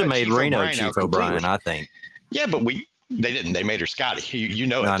 they should have made Reno Chief O'Brien, I think. Yeah, but they didn't. They made her Scotty. You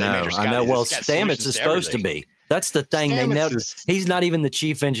know it. I know. Well, Stamets is supposed to be. That's the thing. They noticed he's not even the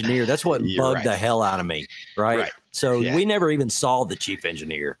chief engineer. That's what bugged the hell out of me. Right. So we never even saw the chief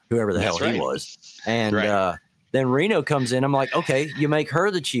engineer, whoever the hell he was. And then Reno comes in. I'm like, okay, you make her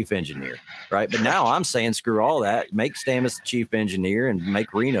the chief engineer. Right. But now I'm saying, screw all that. Make Stamets the chief engineer and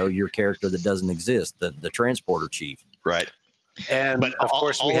make Reno your character that doesn't exist, the transporter chief. Right. And of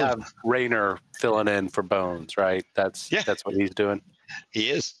course, we have Rayner filling in for Bones, right? That's what he's doing. He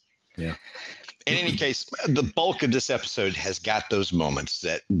is. Yeah. In any case, the bulk of this episode has got those moments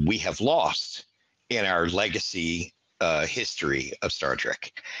that we have lost in our legacy history of Star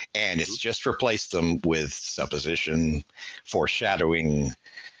Trek, and it's just replaced them with supposition, foreshadowing,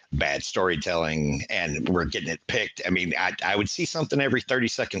 bad storytelling, and we're getting it picked. I mean, I would see something every 30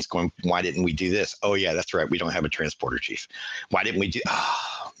 seconds going, why didn't we do this? Oh yeah, that's right, we don't have a transporter chief. Why didn't we do?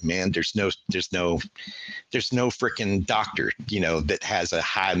 Oh man, there's no freaking doctor, that has a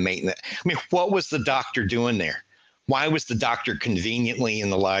high maintenance. I mean, what was the doctor doing there? Why was the doctor conveniently in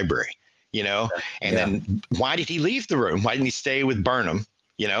the library? And then why did he leave the room? Why didn't he stay with Burnham?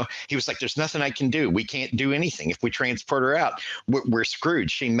 He was like, there's nothing I can do. We can't do anything. If we transport her out, we're screwed.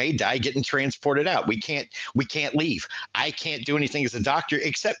 She may die getting transported out. We can't leave. I can't do anything as a doctor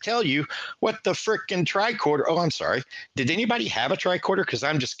except tell you what the frickin' tricorder. Oh, I'm sorry. Did anybody have a tricorder? Because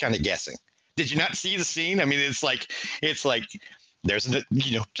I'm just kind of guessing. Did you not see the scene? I mean, it's like there's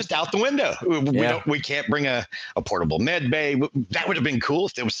just out the window. We can't bring a portable med bay. That would have been cool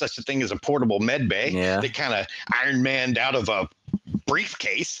if there was such a thing as a portable med bay. They kind of Iron Man'd out of a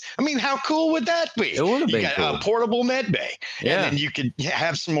briefcase. I mean, how cool would that be? It would have been cool. A portable med bay, and then you could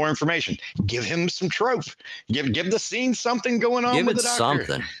have some more information. Give him some trope. Give the scene something going on. Give with it the doctor.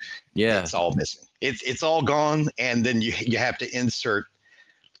 Something. Yeah, it's all missing. It's all gone, and then you have to insert.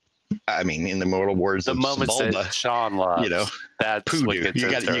 I mean, in the mortal words the of moment Sebulba, Sean loves, that's poodoo.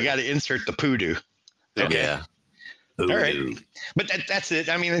 You got to insert the poodoo. Okay. Yeah. All right, but that's it.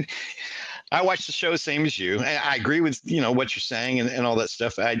 I mean, I watched the show same as you. I agree with what you're saying and all that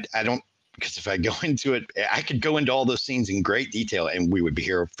stuff. I don't, because if I go into it, I could go into all those scenes in great detail, and we would be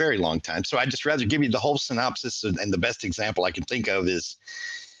here a very long time. So I'd just rather give you the whole synopsis, and the best example I can think of is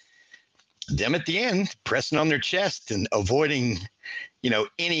them at the end pressing on their chest and avoiding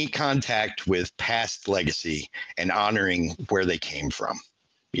any contact with past legacy and honoring where they came from.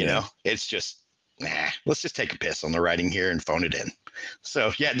 It's just, let's just take a piss on the writing here and phone it in.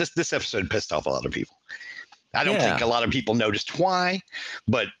 So yeah, this episode pissed off a lot of people. I don't think a lot of people noticed why,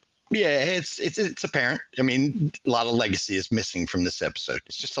 but yeah, it's apparent. I mean, a lot of legacy is missing from this episode.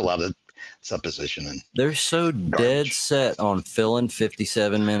 It's just a lot of supposition, and they're so dead set on filling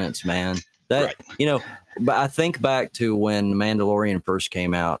 57 minutes, man. That but I think back to when Mandalorian first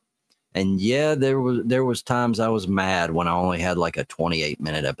came out, and there was times I was mad when I only had like a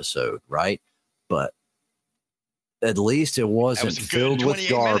 28-minute episode, right? But at least it wasn't filled with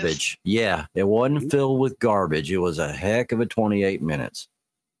garbage. Minutes. Yeah, it wasn't filled with garbage. It was a heck of a 28 minutes.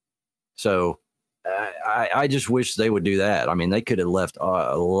 So I just wish they would do that. I mean, they could have left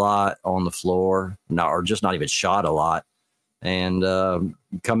a lot on the floor, or just not even shot a lot, and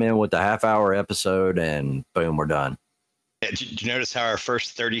come in with a half-hour episode, and boom, we're done. Did you notice how our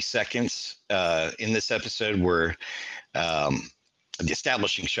first 30 seconds in this episode were the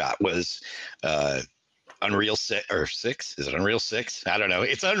establishing shot was Unreal 6? Is it Unreal 6? I don't know.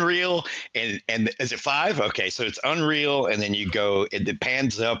 It's Unreal, and is it 5? Okay, so it's Unreal, and then you go, it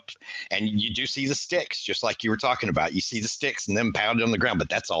pans up, and you do see the sticks, just like you were talking about. You see the sticks and them pounded on the ground, but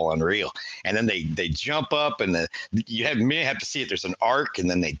that's all Unreal. And then they jump up, and you may have to see it. There's an arc, and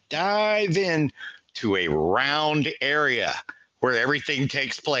then they dive in to a round area where everything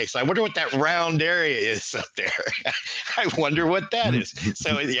takes place. I wonder what that round area is up there. I wonder what that is.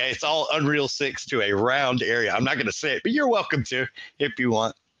 So yeah, it's all Unreal 6 to a round area. I'm not going to say it, but you're welcome to if you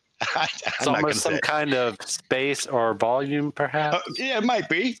want. It's almost some kind of space or volume, perhaps. Yeah, it might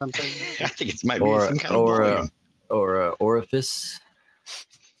be. Something. I think it might be some kind of volume. Or orifice.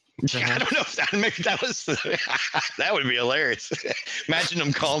 I don't know if maybe that was that would be hilarious. Imagine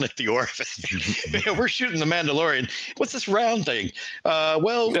them calling it the orifice. We're shooting the Mandalorian. What's this round thing?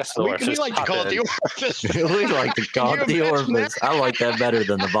 Well, we like to call it the orifice. We like to call it the orifice. I like that better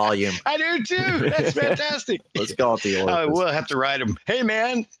than the volume. I do too. That's fantastic. Let's call it the orifice. We'll have to write them. Hey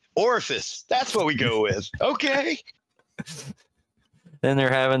man, orifice. That's what we go with. Okay. Then they're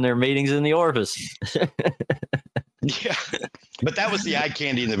having their meetings in the orifice. Yeah, but that was the eye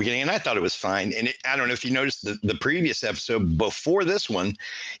candy in the beginning, and I thought it was fine. And I don't know if you noticed the previous episode before this one,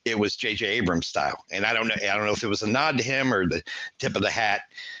 it was J.J. Abrams style, and I don't know if it was a nod to him or the tip of the hat,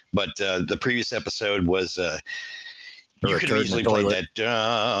 but the previous episode was. You could have easily played that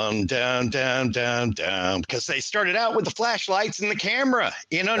down, down, down, down, down, because they started out with the flashlights and the camera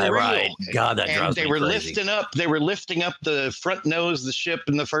in Unreal. Right. God, that drives me crazy. They were lifting up the front nose of the ship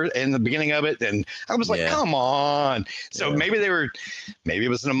in the beginning of it, and I was like, come on. So maybe it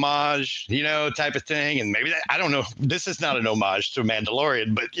was an homage, type of thing, and maybe I don't know. This is not an homage to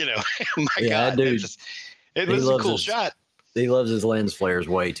Mandalorian, but my God, dude, it was a cool shot. He loves his lens flares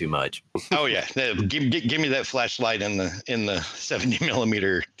way too much. Oh yeah, give me that flashlight in the 70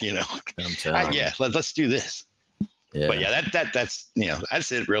 millimeter. Yeah, let's do this. Yeah. But yeah, that's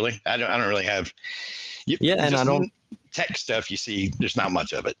that's it really. I don't really have. And I don't tech stuff. You see, there's not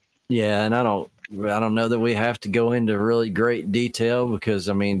much of it. Yeah, and I don't know that we have to go into really great detail because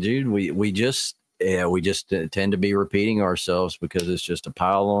I mean, dude, we just tend to be repeating ourselves because it's just a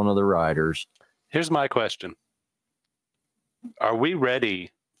pile on of the writers. Here's my question: are we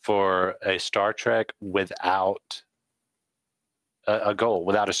ready for a Star Trek without a goal,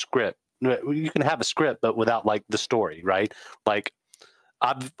 without a script? You can have a script, but without like the story, right? Like,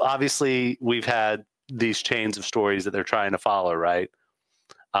 obviously, we've had these chains of stories that they're trying to follow, right?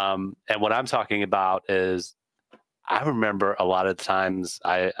 And what I'm talking about is, I remember a lot of times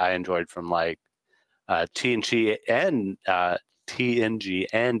I enjoyed from like TNG and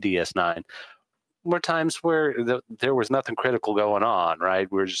DS9 were times where there was nothing critical going on,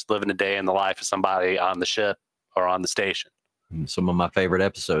 right? We were just living a day in the life of somebody on the ship or on the station. Some of my favorite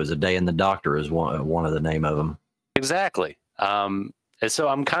episodes, A Day in the Doctor is one of the name of them. Exactly. And so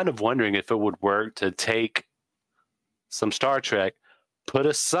I'm kind of wondering if it would work to take some Star Trek, put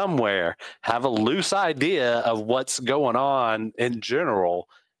us somewhere, have a loose idea of what's going on in general,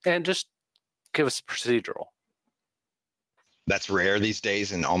 and just give us a procedural. That's rare these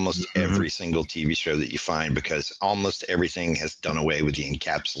days in almost every single TV show that you find, because almost everything has done away with the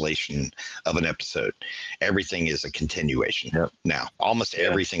encapsulation of an episode. Everything is a continuation now. Almost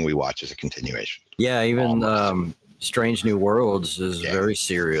everything we watch is a continuation. Yeah, even Strange New Worlds is very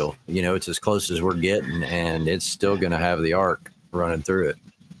serial. You know, it's as close as we're getting, and it's still going to have the arc running through it.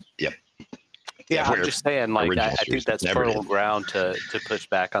 Yep. Yeah, I'm just saying, like, I think that's fertile ground to push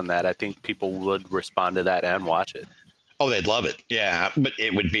back on that. I think people would respond to that and watch it. Oh, they'd love it. Yeah. But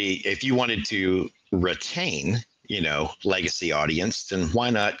it would be, if you wanted to retain, legacy audience, then why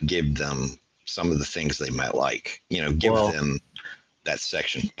not give them some of the things they might like, give them that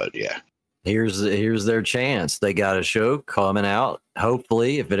section. But yeah. Here's their chance. They got a show coming out,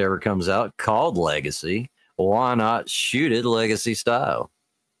 hopefully, if it ever comes out, called Legacy. Why not shoot it Legacy style?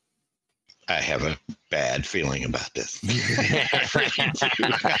 I have a bad feeling about this.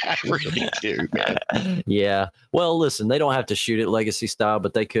 I really do, man. Yeah. Well, listen, they don't have to shoot it Legacy style,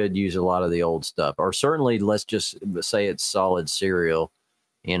 but they could use a lot of the old stuff. Or certainly, let's just say it's solid serial,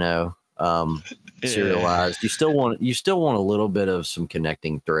 serialized. You still want a little bit of some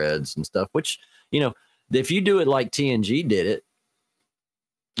connecting threads and stuff, which, if you do it like TNG did it,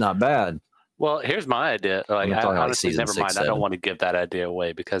 not bad. Well, here's my idea. Like, honestly, never mind. I don't want to give that idea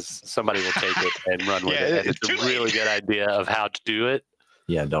away because somebody will take it and run with it. And it's a really good idea of how to do it.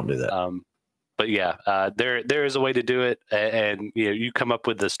 Yeah, don't do that. But yeah, there is a way to do it, and you come up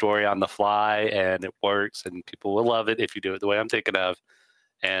with the story on the fly, and it works, and people will love it if you do it the way I'm thinking of.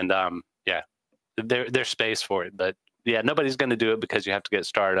 And there's space for it, but yeah, nobody's going to do it because you have to get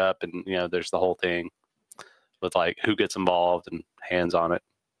started up, and there's the whole thing with like who gets involved and hands on it.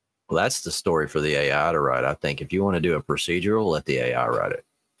 Well, that's the story for the AI to write. I think if you want to do a procedural, let the AI write it.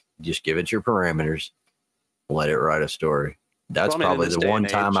 Just give it your parameters, let it write a story. That's probably the one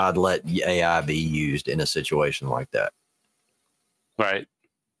time I'd let AI be used in a situation like that. Right.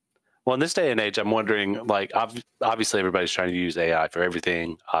 Well, in this day and age, I'm wondering, like, obviously everybody's trying to use AI for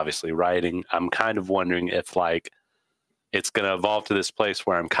everything, obviously writing. I'm kind of wondering if, like, it's going to evolve to this place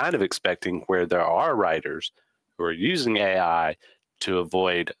where I'm kind of expecting where there are writers who are using AI to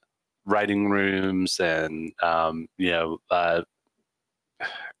avoid writing rooms and,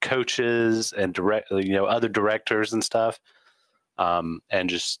 coaches and other directors and stuff, and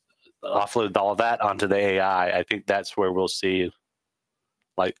just offload all of that onto the AI. I think that's where we'll see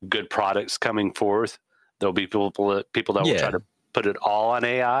like good products coming forth. There'll be people that will try to put it all on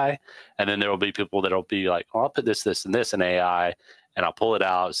AI, and then there will be people that'll be like, "Oh, I'll put this, and this in AI, and I'll pull it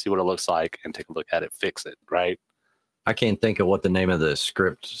out, see what it looks like, and take a look at it, fix it." Right? I can't think of what the name of the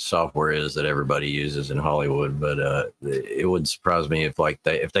script software is that everybody uses in Hollywood, but it would surprise me if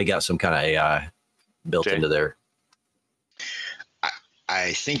they got some kind of AI built into there.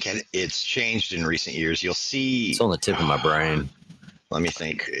 I think it's changed in recent years. You'll see. It's on the tip of my brain. Let me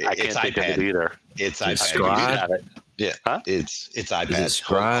think. I can't think of it either. It's iPad. Scribe? Yeah, huh? It's iPad. Is it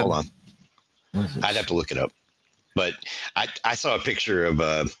Scribe? Hold on. I'd have to look it up. But I saw a picture of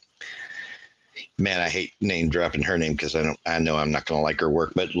man, I hate name dropping her name because I know I'm not going to like her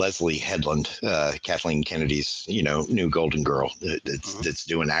work, but Leslie Headland, Kathleen Kennedy's, new Golden Girl that's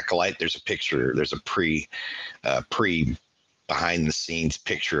doing Acolyte. There's a picture. There's a pre behind the scenes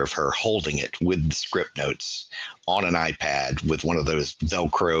picture of her holding it with the script notes on an iPad with one of those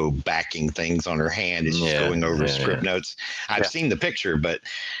Velcro backing things on her hand. It's just going over script notes. I've seen the picture, but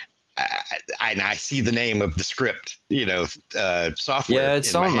I see the name of the script, software. Yeah,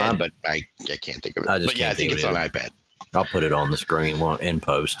 it's on mine, but I can't think of it. I think it's on iPad. I'll put it on the screen in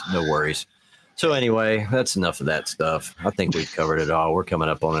post. No worries. So anyway, that's enough of that stuff. I think we've covered it all. We're coming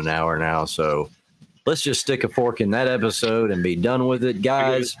up on an hour now, so let's just stick a fork in that episode and be done with it,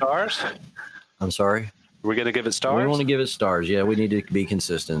 guys. Stars? I'm sorry? We're going to give it stars? We want to give it stars. Yeah, we need to be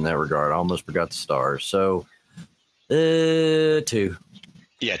consistent in that regard. I almost forgot the stars. So, 2.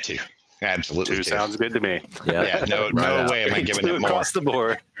 Yeah, 2. Absolutely. 2 sounds good to me. Yeah, no way am I giving it more. Across the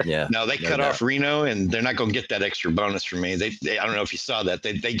board. Yeah. No, they cut off Reno, and they're not going to get that extra bonus from me. They I don't know if you saw that.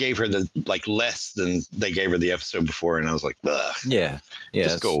 They gave her the less than they gave her the episode before, and I was like, ugh. Yeah.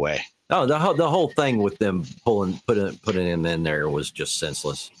 Just go away. Oh, the whole thing with them putting him in there was just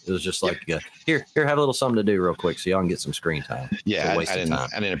senseless. It was just like, here, have a little something to do real quick, so y'all can get some screen time. Yeah, I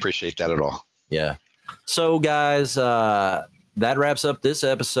didn't appreciate that at all. Yeah. So, guys, that wraps up this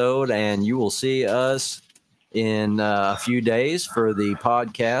episode, and you will see us in a few days for the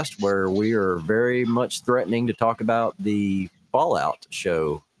podcast where we are very much threatening to talk about the Fallout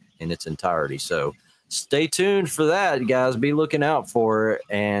show in its entirety. So stay tuned for that, guys. Be looking out for it.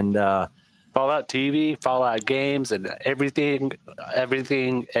 And Fallout TV, Fallout games, and everything,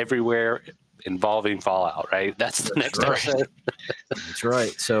 everywhere involving Fallout, right? That's the next episode. That's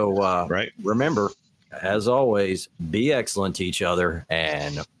right. So remember, as always, be excellent to each other.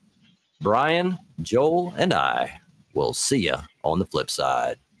 And Brian, Joel, and I will see you on the flip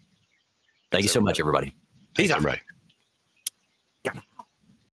side. Thank you so much, everybody. Peace out, everybody.